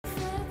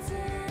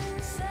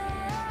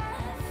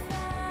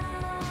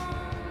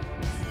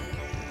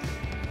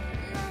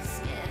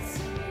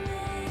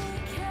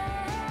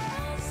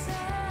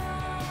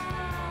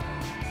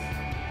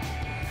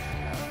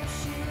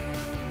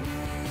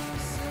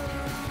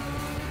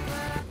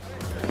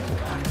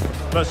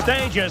The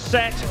stage is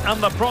set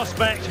and the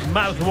prospect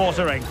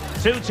mouth-watering.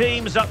 Two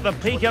teams at the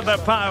peak of their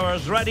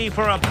powers, ready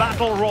for a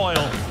battle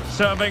royal,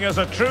 serving as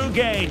a true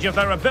gauge of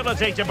their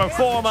ability to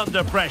perform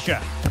under pressure.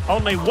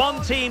 Only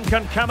one team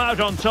can come out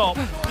on top.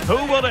 Who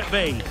will it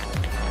be?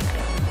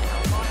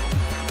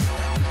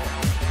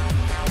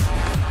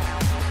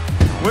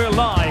 We're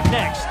live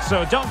next,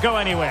 so don't go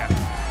anywhere.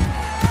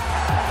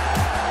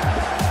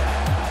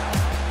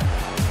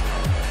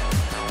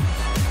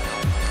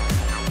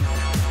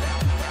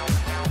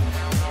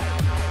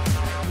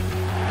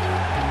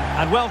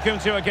 And welcome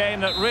to a game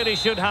that really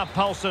should have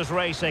pulses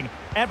racing.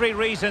 Every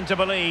reason to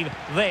believe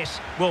this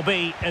will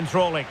be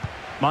enthralling.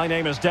 My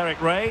name is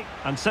Derek Ray,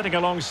 and sitting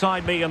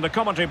alongside me in the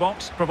commentary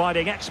box,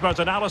 providing expert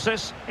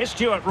analysis, is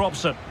Stuart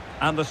Robson.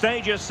 And the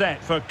stage is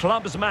set for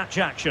clubs match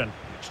action.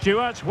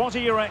 Stuart, what are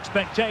your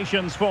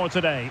expectations for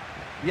today?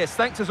 Yes,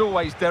 thanks as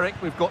always, Derek.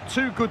 We've got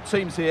two good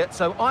teams here,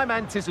 so I'm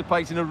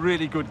anticipating a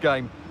really good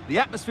game. The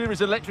atmosphere is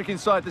electric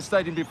inside the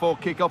stadium before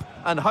kick-off,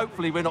 and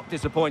hopefully we're not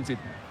disappointed.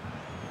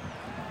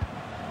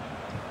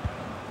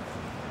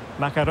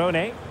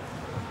 Macaroni.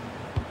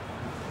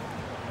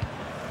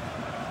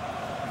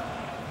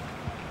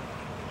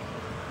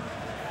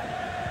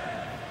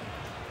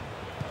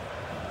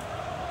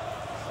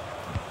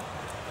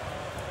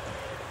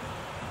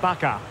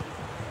 Baka.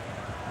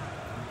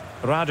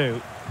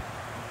 Radu.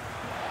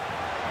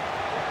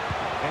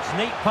 It's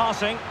neat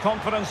passing,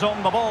 confidence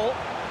on the ball.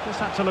 Just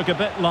had to look a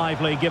bit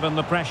lively given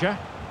the pressure.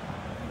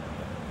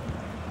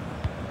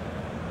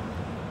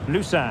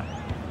 Lusa.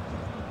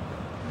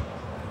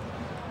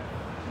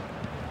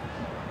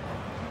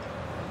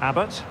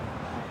 Abbott,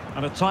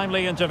 and a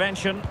timely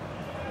intervention.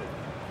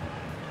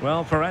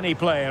 Well, for any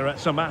player,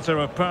 it's a matter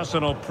of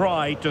personal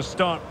pride to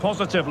start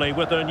positively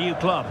with their new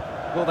club.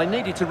 Well, they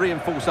needed to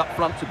reinforce up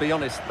front, to be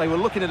honest. They were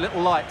looking a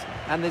little light,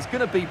 and there's going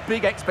to be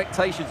big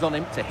expectations on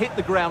him to hit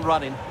the ground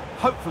running.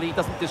 Hopefully he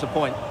doesn't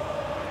disappoint.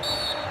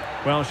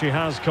 Well, she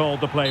has called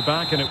the play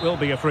back, and it will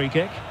be a free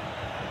kick.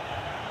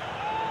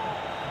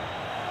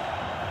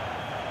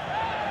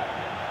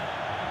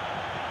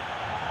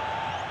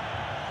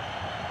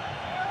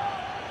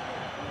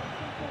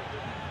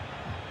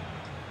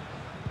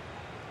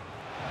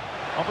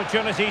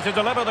 Opportunity to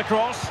deliver the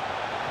cross.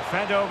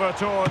 Fed over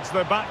towards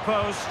the back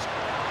post.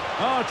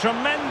 Oh,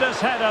 tremendous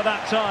header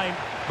that time,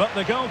 but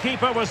the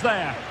goalkeeper was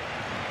there.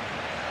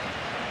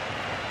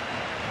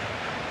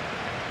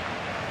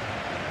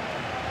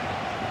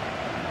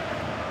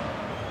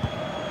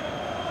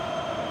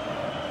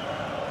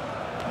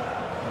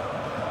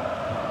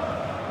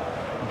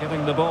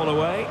 Giving the ball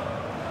away.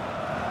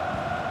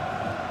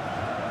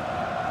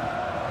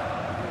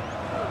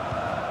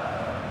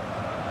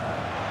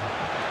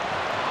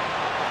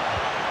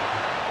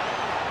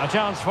 A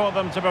chance for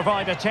them to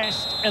provide a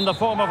test in the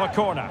form of a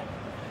corner.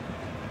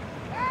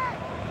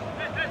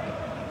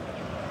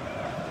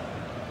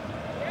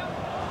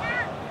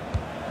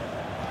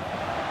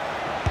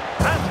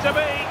 Has to be.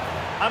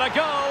 And a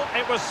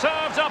goal. It was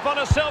served up on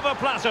a silver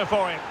platter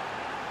for him.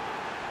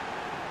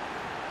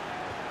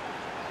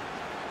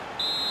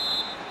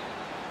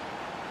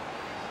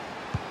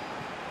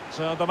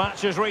 So the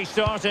match has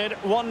restarted.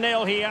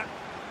 1-0 here.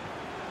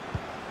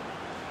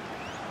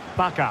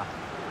 Baka.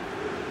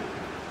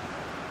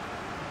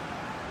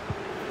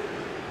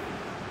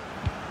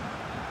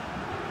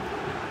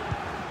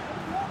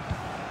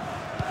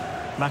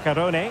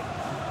 Macaroni.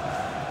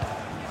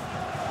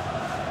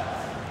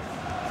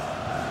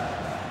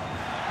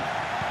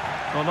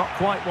 Well, not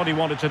quite what he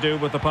wanted to do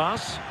with the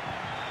pass.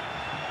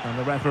 And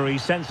the referee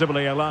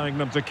sensibly allowing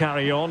them to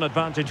carry on,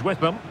 advantage with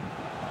them.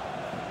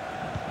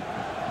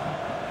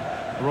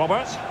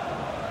 Robert.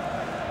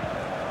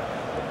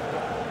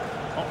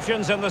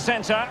 Options in the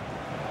centre.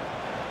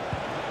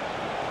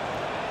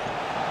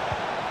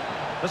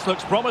 This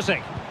looks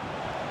promising.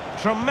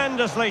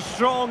 Tremendously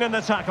strong in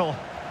the tackle.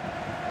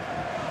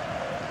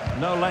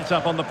 No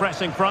let-up on the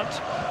pressing front.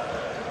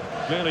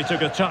 Clearly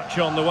took a touch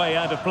on the way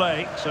out of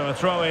play, so a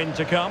throw-in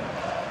to come.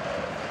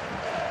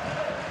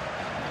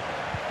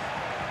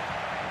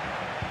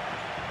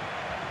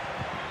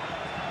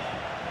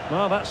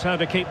 Well, that's how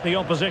to keep the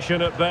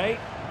opposition at bay.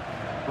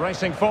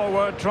 Racing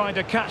forward, trying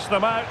to catch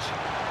them out.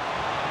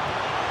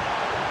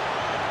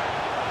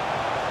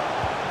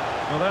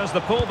 Well, there's the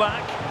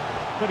pullback.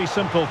 Pretty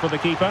simple for the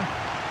keeper.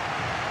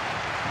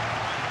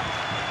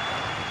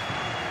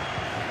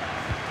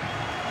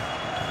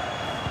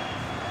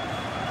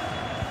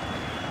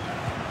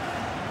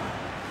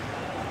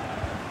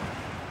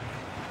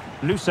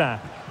 Lusa.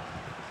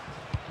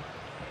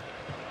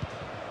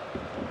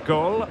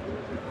 Goal.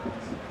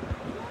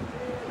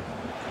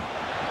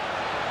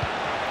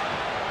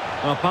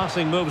 Well,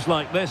 passing moves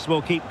like this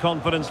will keep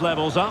confidence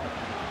levels up.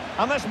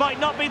 And this might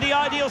not be the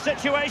ideal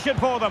situation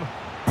for them.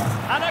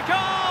 And a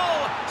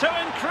goal to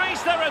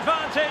increase their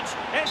advantage.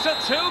 It's a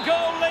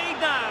 2-goal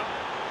lead now.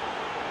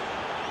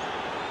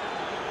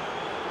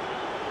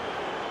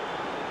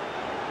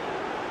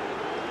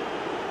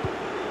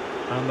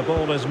 And the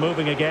ball is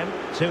moving again.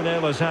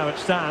 2-0 is how it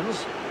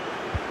stands.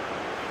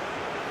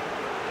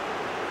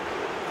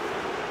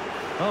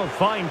 Oh,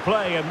 fine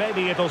play, and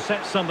maybe it'll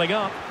set something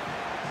up.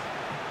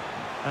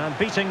 And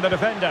beating the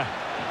defender.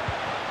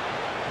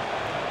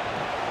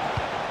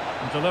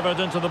 And delivered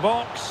into the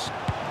box.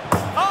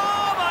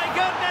 Oh, my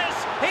goodness!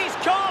 He's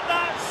caught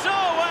that so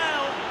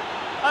well!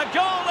 A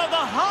goal of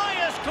the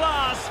highest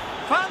class.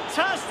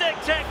 Fantastic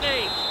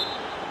technique.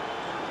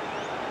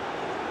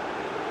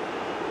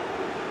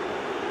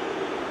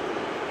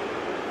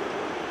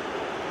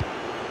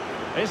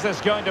 Is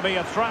this going to be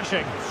a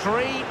thrashing?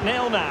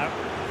 3-0 now.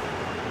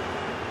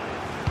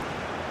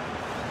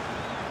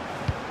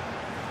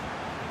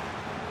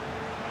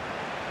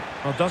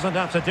 Well, doesn't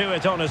have to do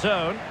it on his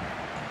own.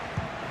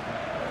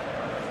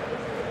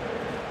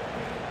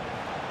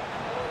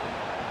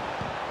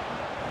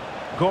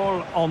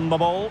 Goal on the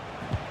ball.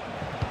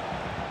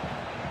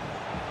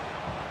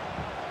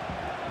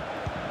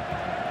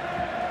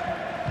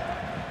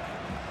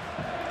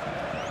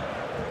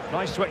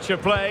 Nice switch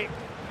of play.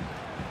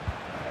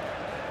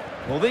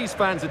 Well, these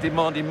fans are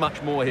demanding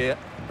much more here.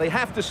 They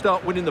have to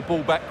start winning the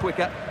ball back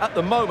quicker. At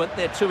the moment,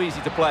 they're too easy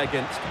to play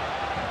against.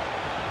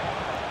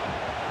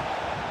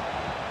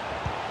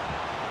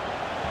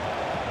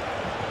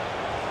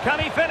 Can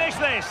he finish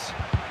this?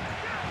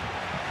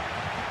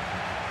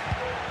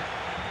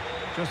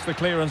 Just the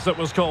clearance that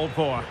was called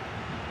for.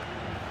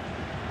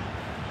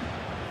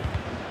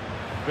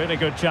 Really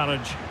good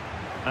challenge.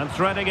 And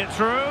threading it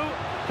through.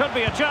 Could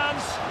be a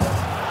chance.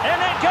 In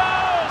it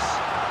goes!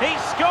 He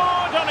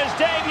scored on his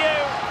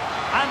debut.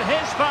 And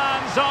his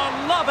fans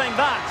are loving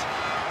that.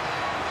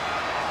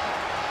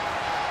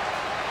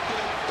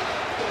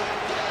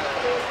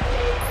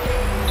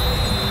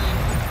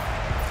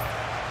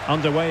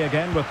 Underway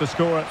again with the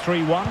score at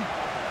 3-1.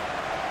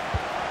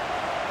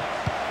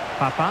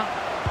 Papa.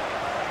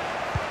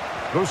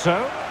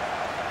 Rousseau.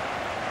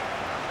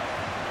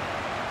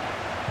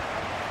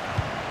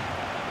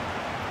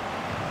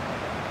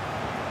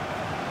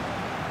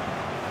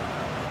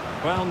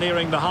 Well,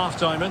 nearing the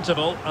half-time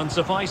interval, and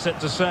suffice it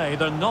to say,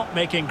 they're not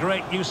making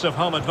great use of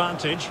home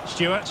advantage.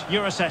 Stuart,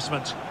 your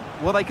assessment?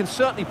 Well, they can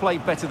certainly play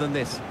better than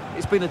this.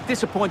 It's been a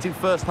disappointing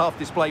first-half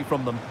display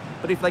from them.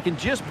 But if they can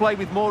just play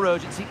with more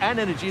urgency and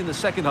energy in the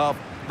second half,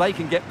 they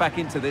can get back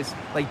into this.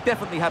 They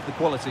definitely have the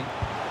quality.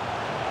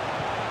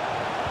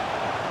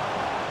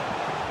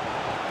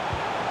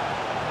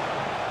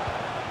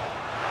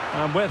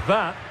 And with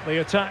that,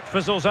 the attack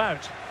fizzles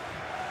out.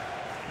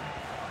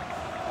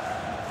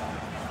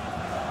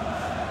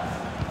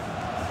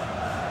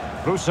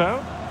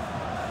 Rousseau.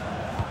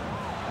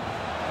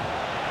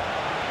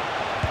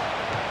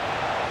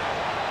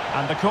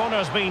 And the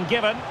corner's been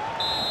given.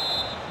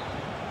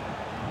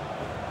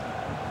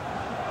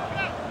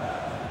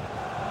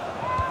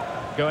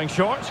 Going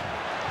short.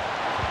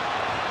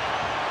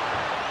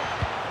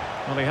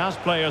 Well, he has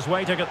players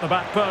waiting at the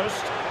back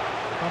post.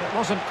 But it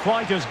wasn't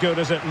quite as good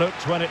as it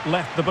looked when it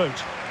left the boot.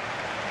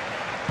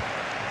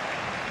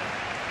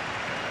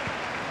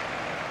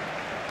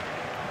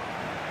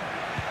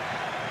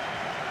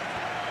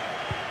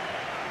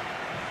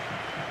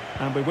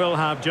 And we will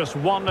have just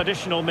one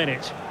additional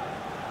minute.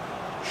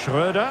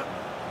 Schroeder.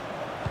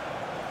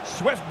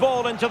 Swift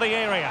ball into the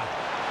area.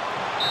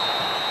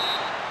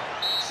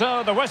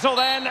 So the whistle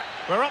then.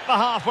 We're up the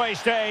halfway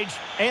stage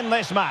in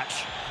this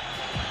match.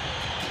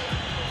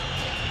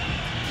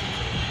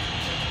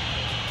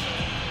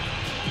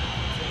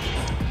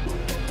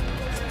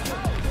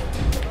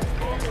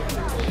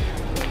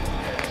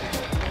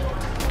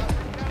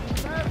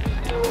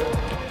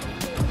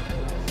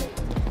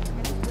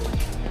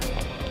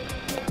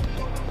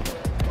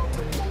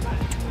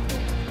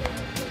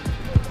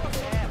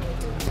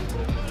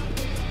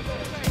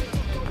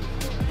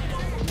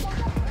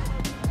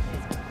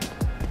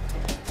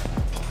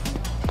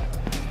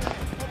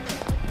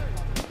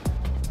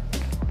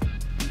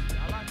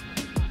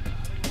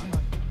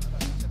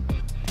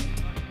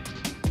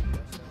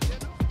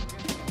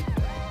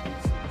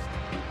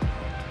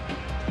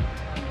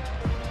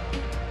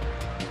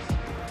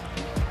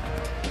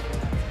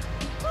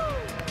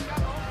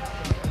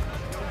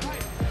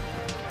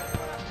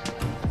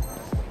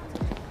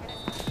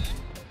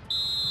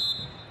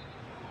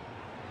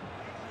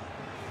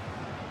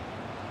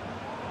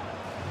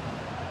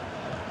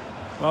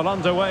 Well,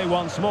 underway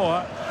once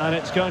more, and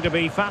it's going to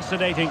be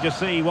fascinating to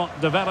see what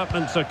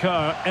developments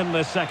occur in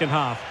this second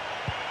half.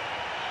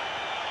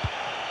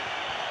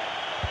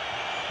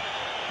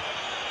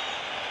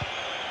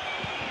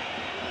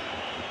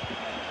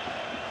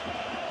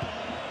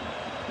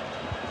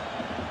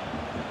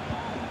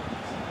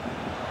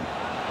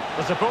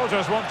 The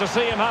supporters want to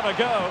see him have a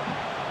go,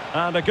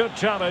 and a good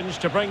challenge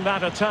to bring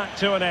that attack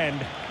to an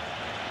end.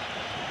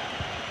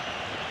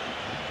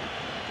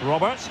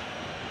 Robert.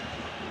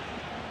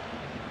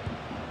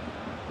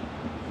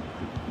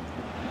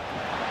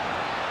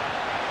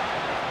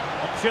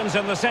 Options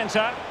in the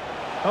centre.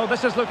 Oh,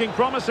 this is looking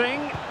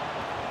promising.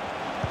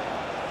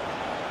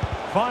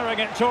 Firing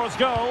it towards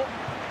goal.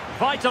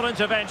 Vital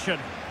intervention.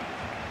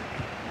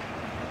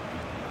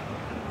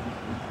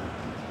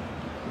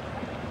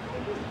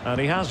 And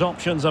he has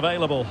options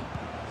available.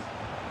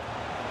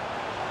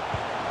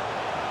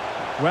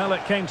 Well,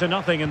 it came to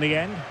nothing in the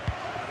end.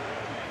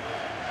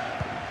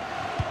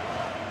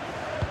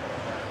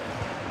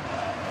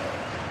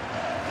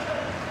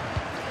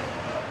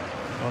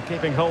 Well,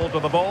 keeping hold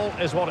of the ball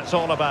is what it's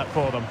all about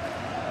for them.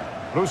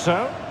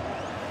 Rousseau.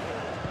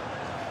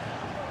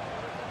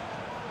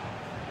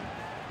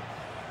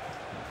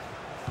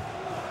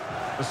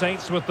 The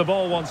Saints with the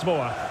ball once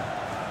more.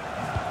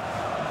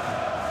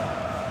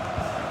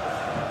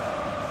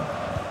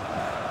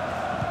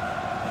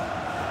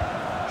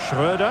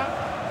 Schröder.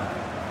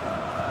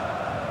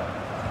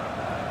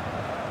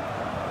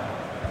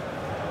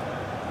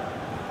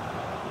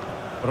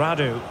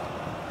 Radu.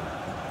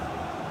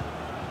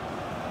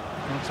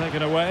 Well,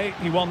 taken away,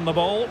 he won the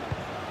ball.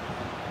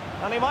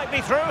 And he might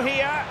be through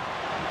here.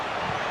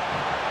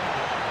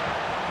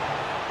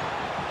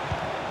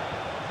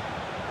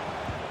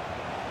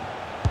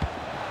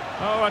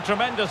 Oh, a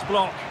tremendous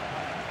block.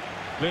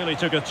 Clearly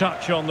took a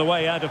touch on the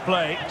way out of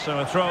play, so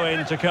a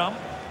throw-in to come.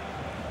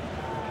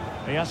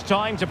 He has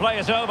time to play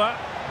it over.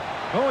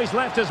 Oh, he's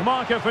left his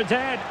marker for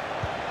dead.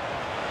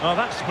 Oh,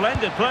 that's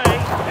splendid play.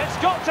 It's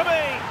got to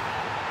be.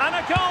 And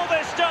a goal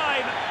this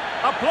time.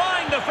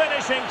 Applying the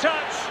finishing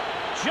touch.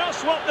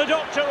 Just what the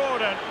doctor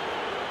ordered.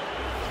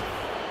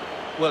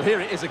 Well, here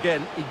it is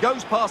again. He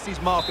goes past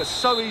his marker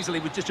so easily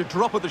with just a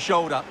drop of the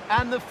shoulder.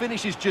 And the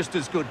finish is just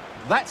as good.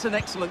 That's an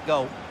excellent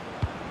goal.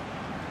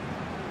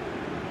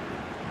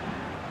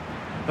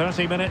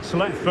 30 minutes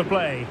left for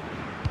play.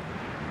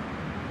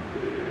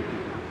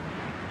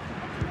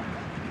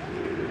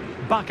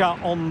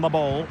 Bacca on the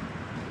ball.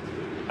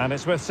 And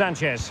it's with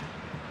Sanchez.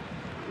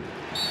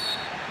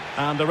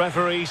 And the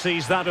referee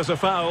sees that as a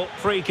foul.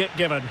 Free kick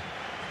given.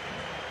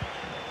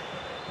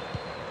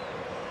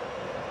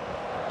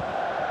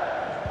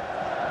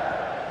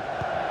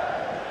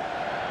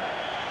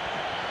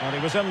 Well, he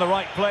was in the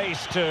right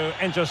place to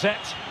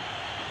intercept.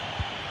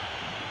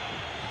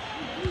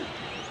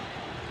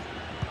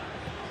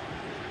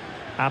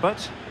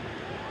 Abbott.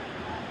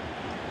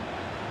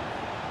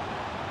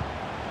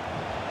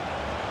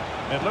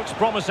 It looks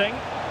promising.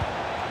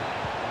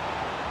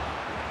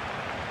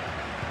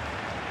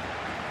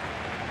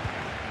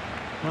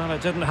 Well,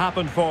 it didn't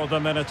happen for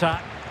them in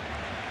attack.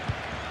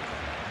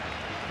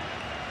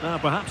 Now,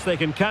 perhaps they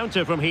can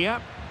counter from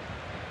here.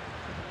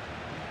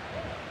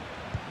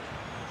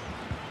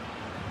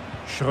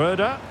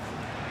 Schröder.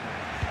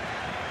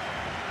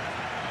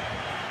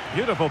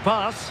 Beautiful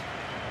pass.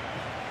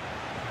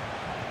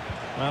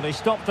 Well, he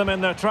stopped them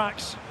in their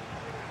tracks.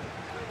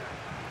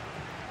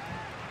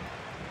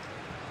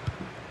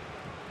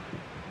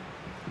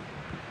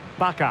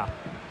 Bacca.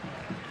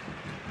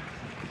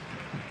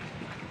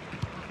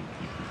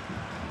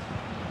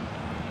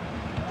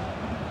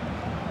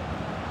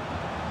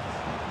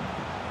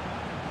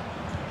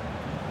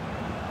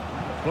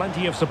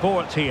 Plenty of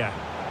support here.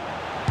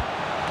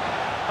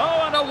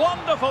 Oh, and a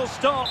wonderful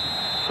stop.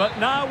 But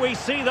now we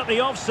see that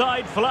the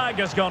offside flag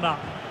has gone up.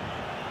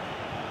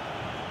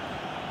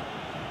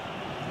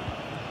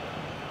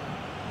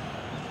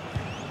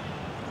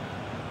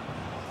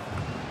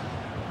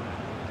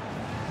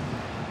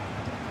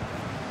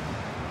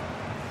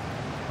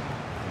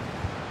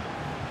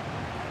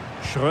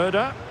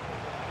 Schröder.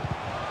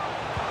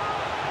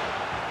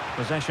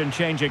 Possession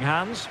changing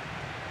hands.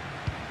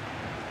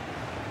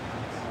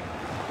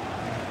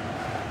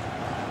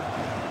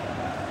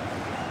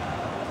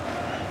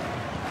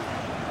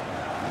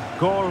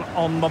 Goal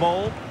on the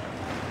ball.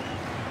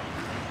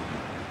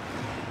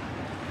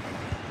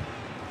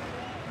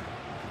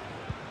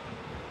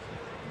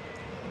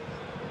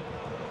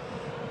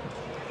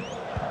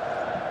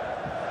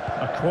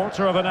 A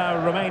quarter of an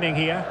hour remaining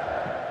here.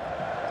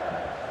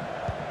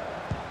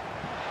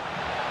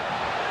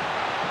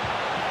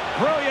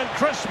 Brilliant,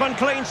 crisp and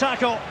clean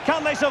tackle.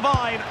 Can they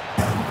survive?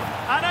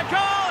 And a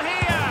goal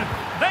here!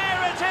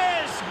 There it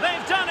is!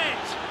 They've done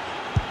it!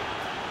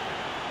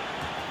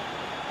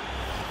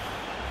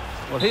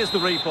 Well, here's the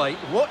replay.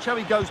 Watch how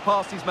he goes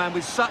past his man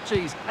with such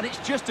ease, and it's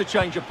just a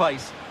change of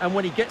pace. And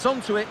when he gets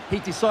onto it, he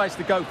decides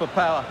to go for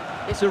power.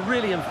 It's a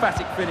really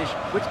emphatic finish,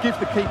 which gives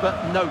the keeper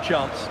no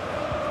chance.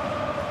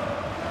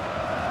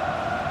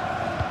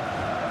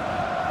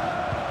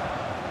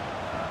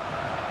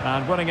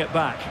 And winning it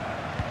back.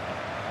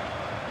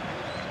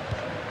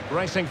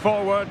 Racing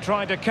forward,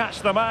 trying to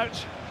catch them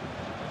out.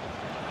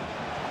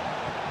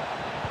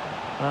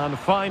 And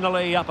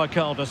finally up a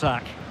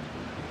cul-de-sac.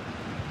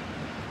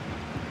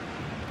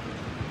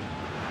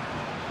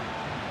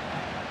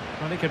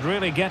 Well, he could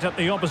really get at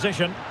the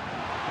opposition.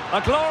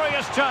 A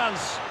glorious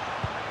chance.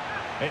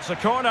 It's a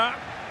corner.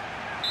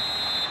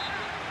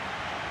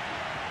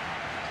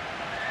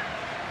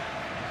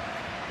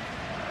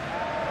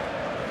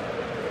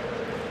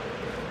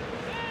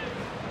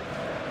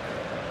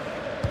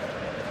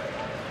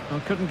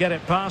 Well, couldn't get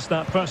it past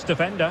that first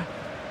defender.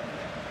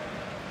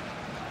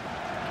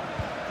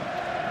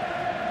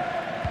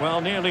 Well,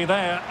 nearly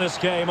there. This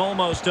game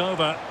almost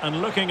over.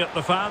 And looking at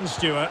the fans,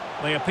 Stuart,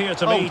 they appear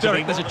to me Derek, to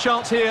be... there's a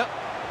chance here.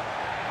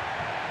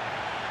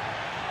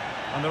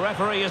 And the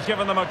referee has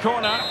given them a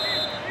corner.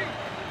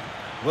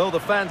 Well, the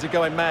fans are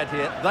going mad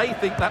here. They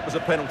think that was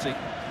a penalty.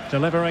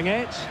 Delivering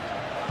it.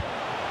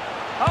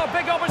 Oh,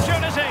 big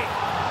opportunity.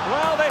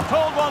 Well, they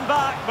pulled one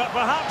back, but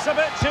perhaps a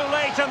bit too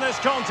late in this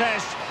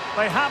contest.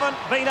 They haven't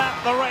been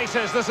at the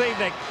races this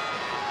evening.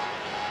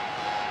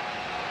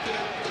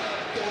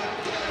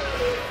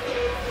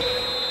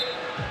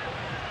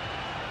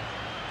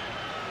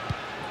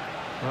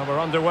 Well, we're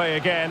underway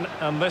again,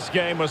 and this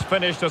game was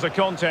finished as a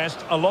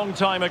contest a long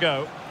time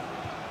ago.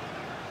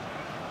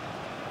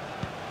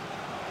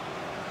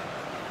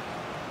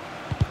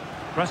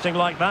 Pressing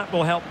like that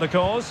will help the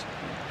cause.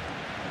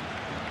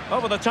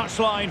 Over the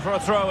touchline for a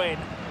throw-in.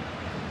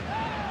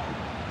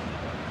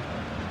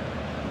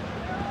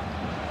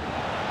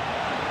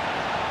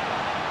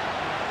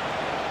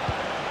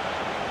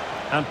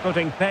 And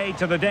putting paid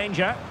to the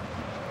danger.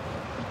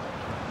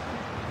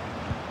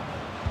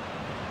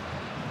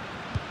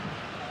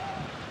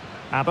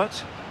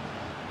 Abbott.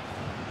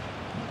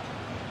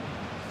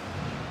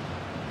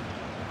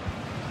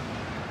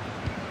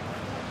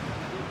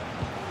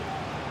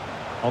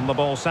 On the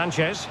ball,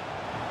 Sanchez.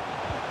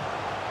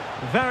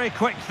 Very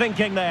quick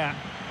thinking there.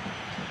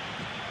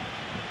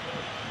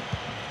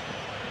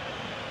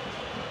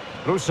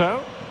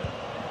 Rousseau.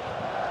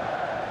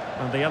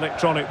 And the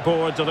electronic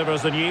board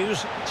delivers the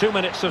news. 2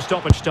 minutes of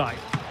stoppage time.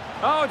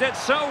 Oh, did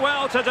so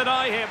well to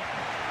deny him.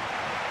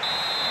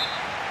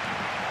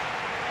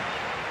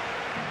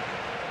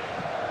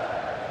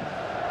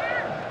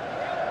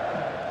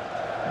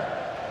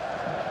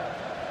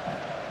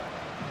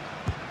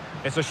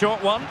 It's a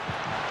short one.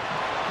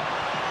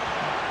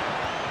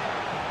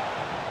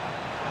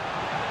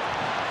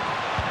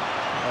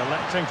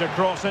 Electing to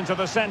cross into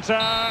the centre.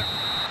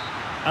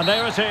 And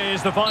there it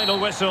is, the final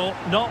whistle.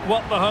 Not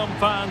what the home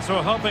fans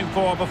were hoping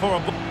for before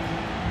a...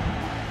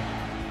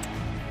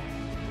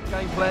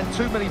 Game plan,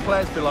 too many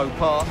players below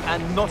par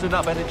and not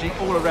enough energy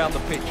all around the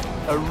pitch.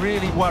 A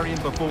really worrying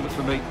performance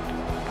for me.